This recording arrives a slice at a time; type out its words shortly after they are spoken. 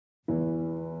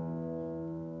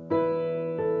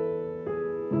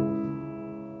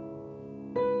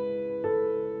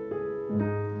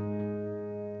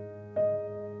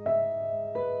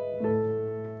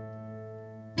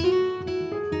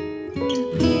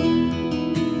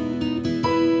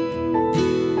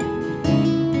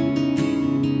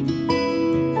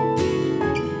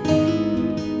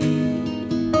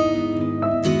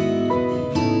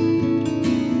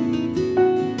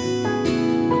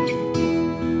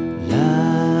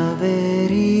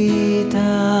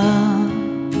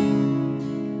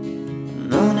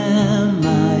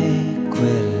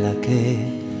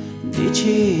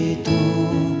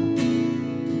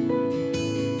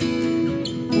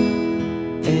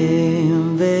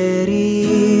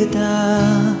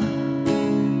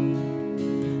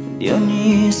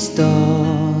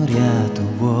storia tu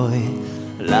vuoi?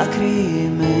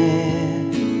 Lacrime,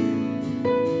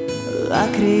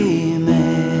 lacrime.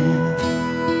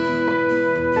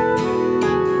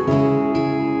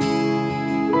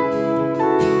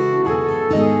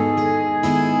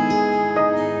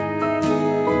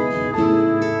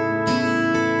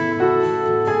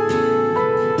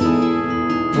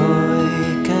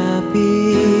 Poi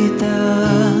capita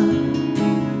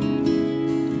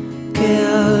che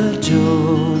al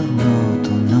giorno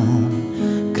tu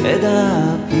non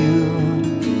creda più,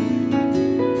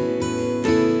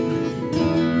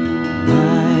 ma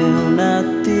è un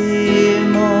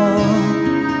attimo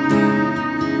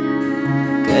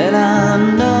che la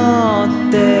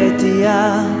notte ti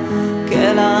ha,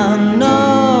 che la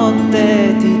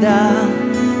notte ti dà.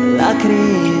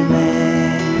 Lacrime,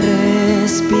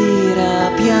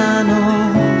 respira piano,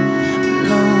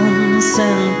 non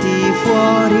senti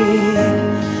fuori,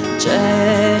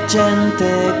 c'è gente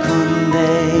con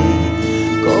dei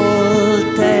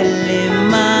coltelli in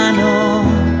mano.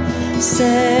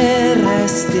 Se